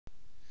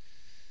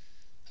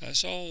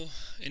So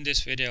in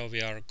this video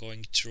we are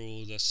going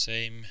through the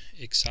same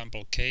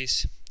example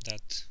case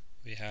that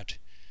we had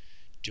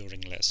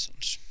during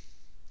lessons.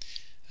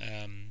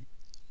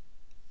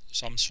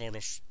 Some sort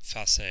of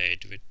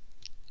facade with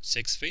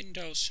 6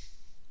 windows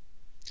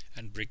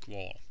and brick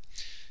wall.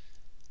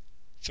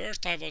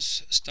 First I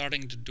was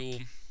starting to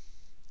do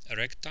a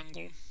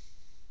rectangle,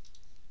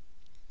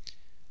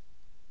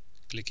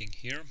 clicking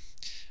here,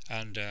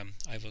 and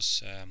I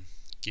was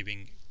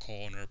giving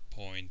corner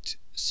point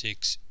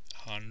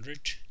 600,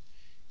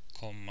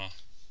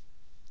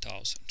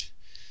 1000.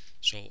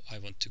 So I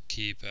want to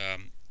keep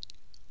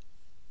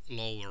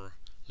lower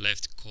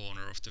left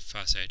corner of the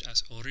facade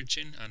as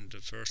origin, and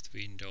the first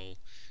window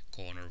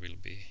corner will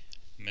be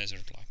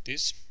measured like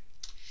this.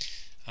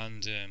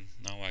 And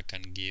now I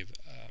can give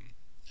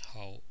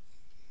how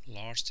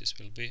large this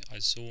will be. I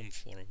zoom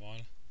for a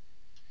while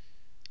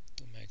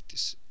to make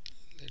this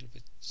a little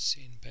bit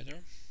seen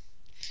better.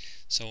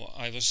 So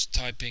I was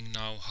typing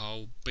now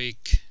how big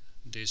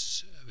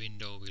this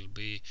window will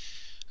be.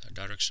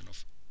 Direction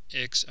of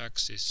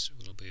x-axis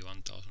will be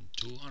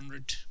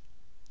 1200,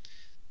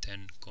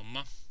 10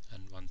 comma,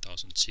 and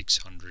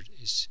 1600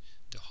 is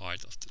the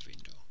height of the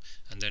window,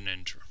 and then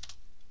enter.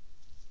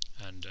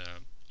 And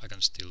I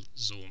can still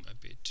zoom a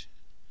bit,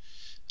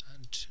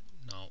 and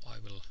now I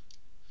will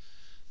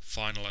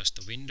finalize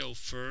the window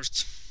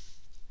first.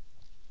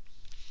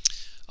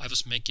 I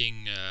was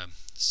making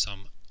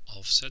some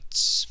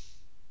offsets.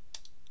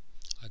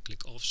 I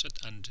click offset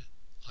and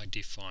I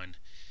define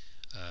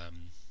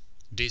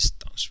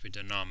distance with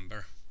the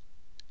number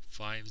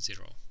 50,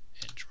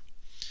 enter.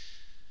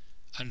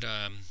 And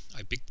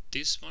I pick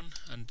this one,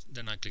 and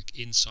then I click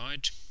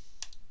inside,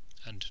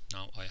 and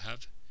now I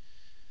have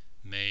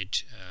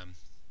made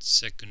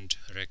second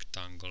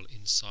rectangle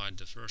inside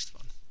the first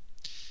one.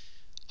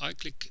 I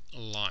click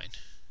line,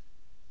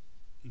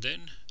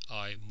 then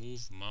I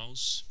move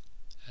mouse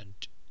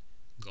and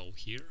go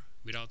here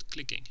without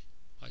clicking.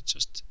 I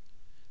just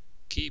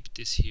keep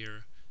this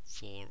here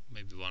for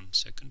maybe 1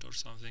 second or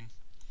something.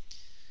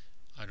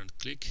 I don't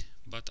click,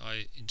 but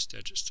I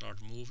instead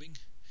start moving,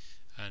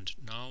 and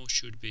now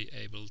should be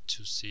able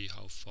to see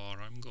how far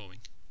I'm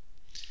going.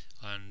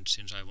 And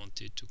since I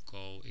wanted to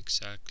go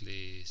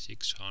exactly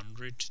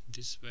 600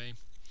 this way,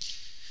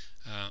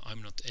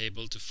 I'm not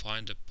able to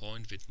find a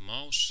point with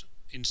mouse.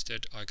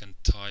 Instead I can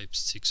type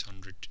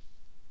 600,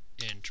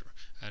 enter,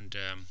 and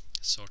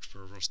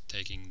software was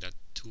taking that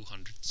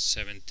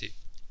 270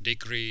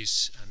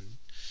 degrees, and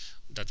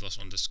that was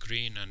on the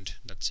screen, and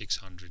that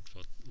 600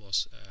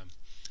 was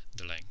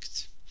the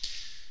length.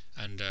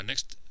 And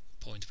next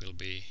point will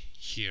be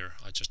here.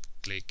 I just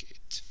click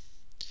it.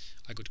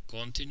 I could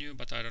continue,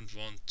 but I don't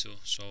want to,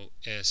 so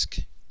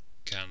ESC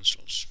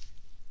cancels.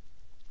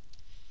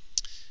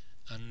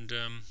 And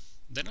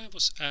then I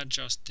was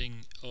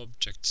adjusting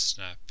object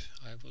snap.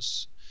 I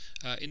was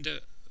in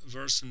the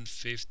version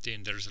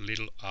 15 there's a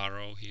little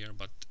arrow here,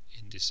 but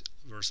in this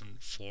version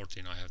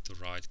 14 I have to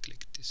right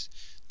click this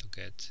to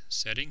get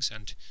settings,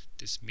 and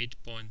this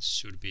midpoint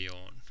should be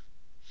on.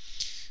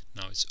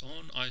 Now it's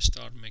on. I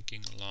start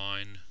making a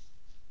line.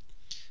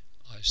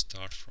 I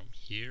start from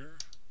here,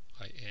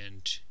 I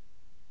end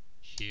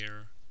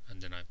here,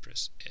 and then I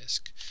press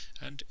ESC,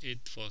 and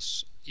it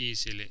was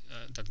easily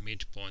that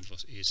midpoint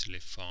was easily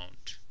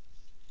found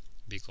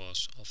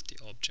because of the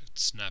object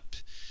snap.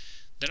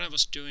 Then I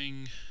was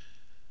doing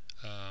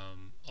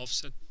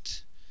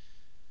offset,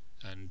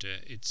 and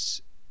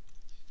it's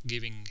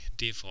giving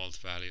default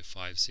value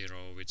 50,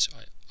 which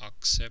I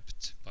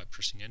accept by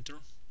pressing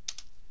enter.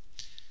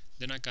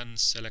 Then I can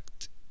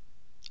select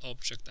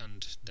object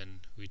and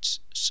then which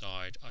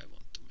side I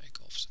want to make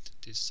offset.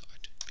 This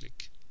side,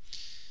 click.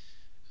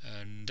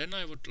 And then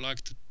I would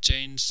like to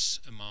change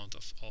amount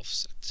of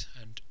offset,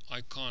 and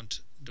I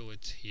can't do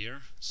it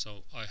here,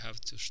 so I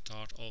have to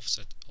start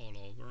offset all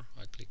over.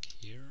 I click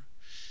here,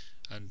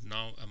 and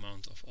now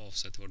amount of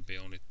offset would be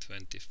only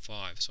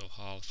 25, so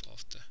half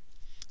of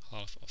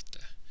the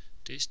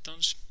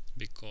distance,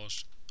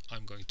 because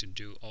I'm going to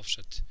do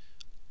offset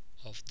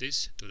of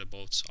this to the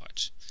both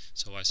sides.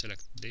 So I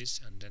select this,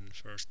 and then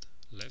first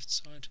left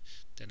side,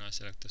 then I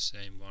select the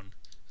same one,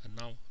 and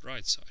now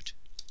right side.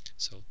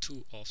 So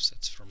 2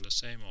 offsets from the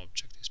same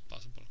object is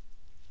possible.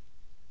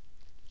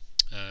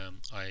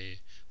 I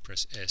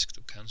press ESC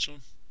to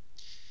cancel.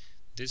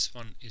 This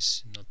one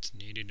is not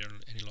needed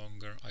any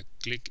longer. I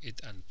click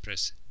it and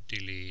press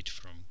delete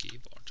from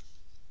keyboard.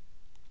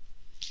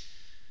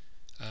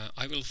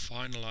 I will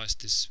finalize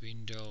this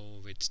window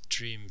with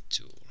trim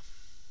tool.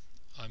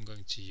 I'm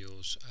going to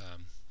use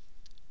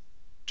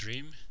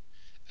trim,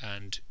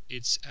 and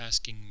it's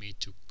asking me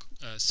to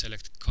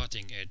select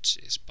cutting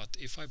edges, but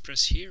if I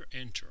press here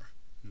enter,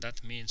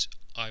 that means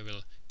I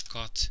will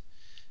cut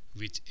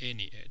with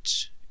any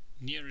edge.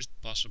 Nearest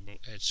possible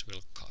edge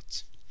will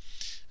cut.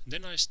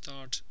 Then I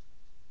start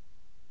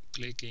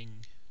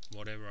clicking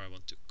whatever I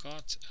want to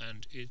cut,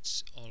 and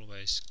it's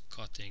always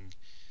cutting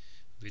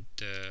with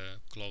the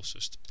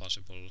closest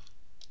possible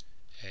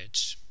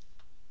edge.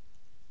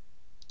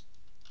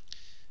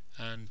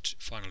 and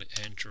finally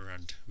enter,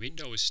 and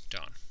window is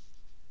done.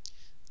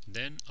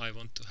 Then I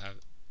want to have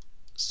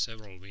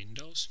several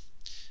windows.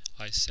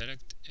 I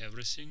select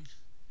everything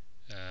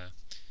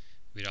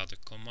without a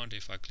command.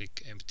 If I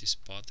click empty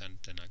spot and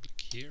then I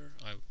click here,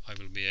 I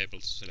will be able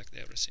to select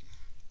everything.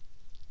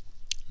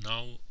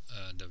 Now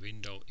the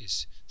window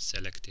is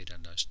selected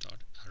and I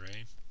start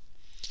array,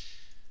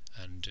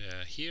 and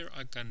here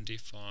I can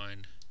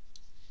define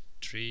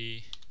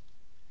 3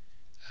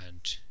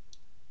 and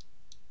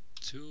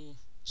 2,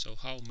 so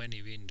how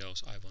many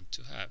windows I want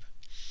to have.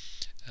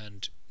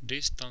 And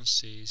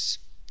distances,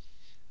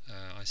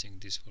 I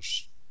think this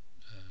was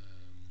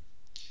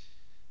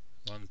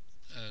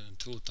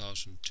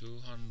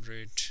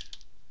 2200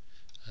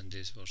 and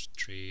this was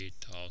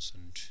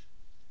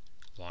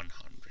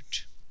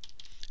 3100,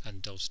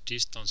 and those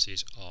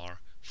distances are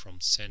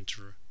from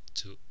center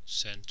to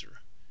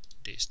center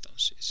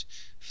distances,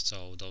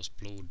 so those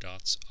blue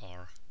dots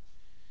are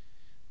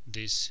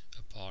this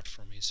apart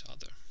from each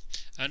other.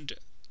 And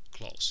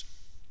close.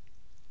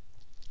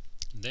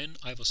 Then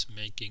I was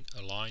making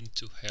a line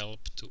to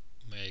help to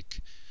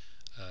make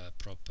a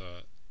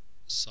proper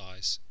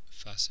size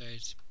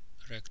facade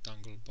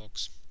rectangle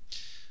box.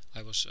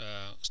 I was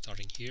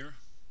starting here,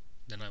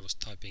 then I was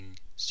typing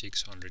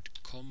 600,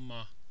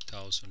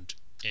 1000,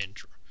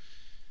 enter,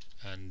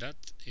 and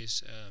that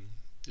is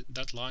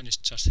that line is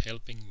just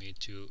helping me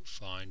to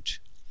find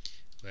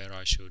where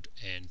I should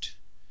end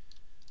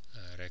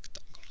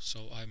rectangle.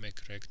 So I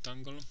make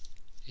rectangle,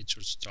 it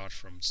should start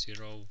from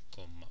 0,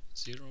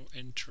 0,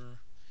 enter,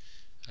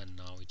 and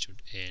now it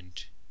should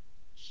end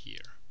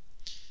here.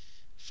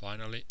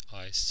 Finally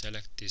I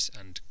select this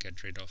and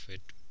get rid of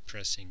it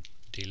pressing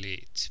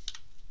delete.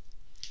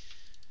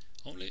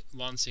 Only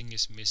one thing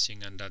is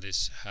missing, and that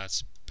is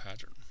hatch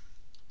pattern.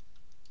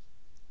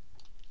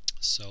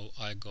 So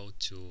I go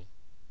to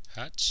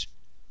hatch,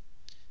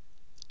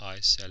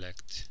 I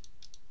select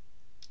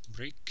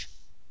brick,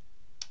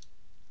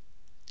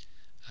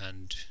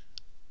 and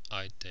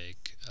I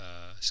take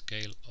a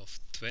scale of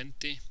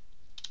 20,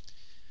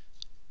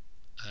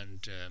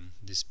 and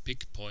this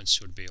pick point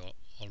should be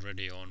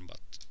already on, but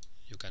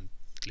you can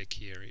click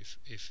here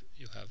if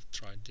you have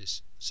tried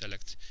this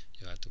select,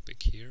 you have to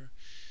pick here,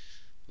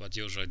 but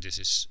usually this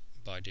is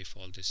by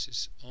default, this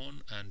is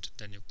on, and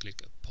then you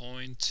click a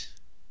point,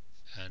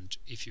 and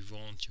if you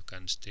want you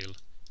can still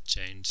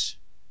change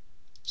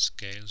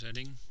scale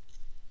setting,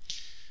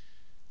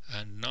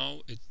 and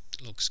now it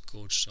looks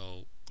good.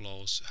 So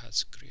close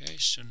hatch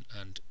creation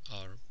and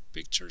our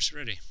picture is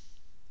ready.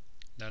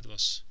 That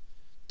was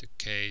the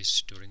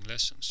case during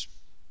lessons.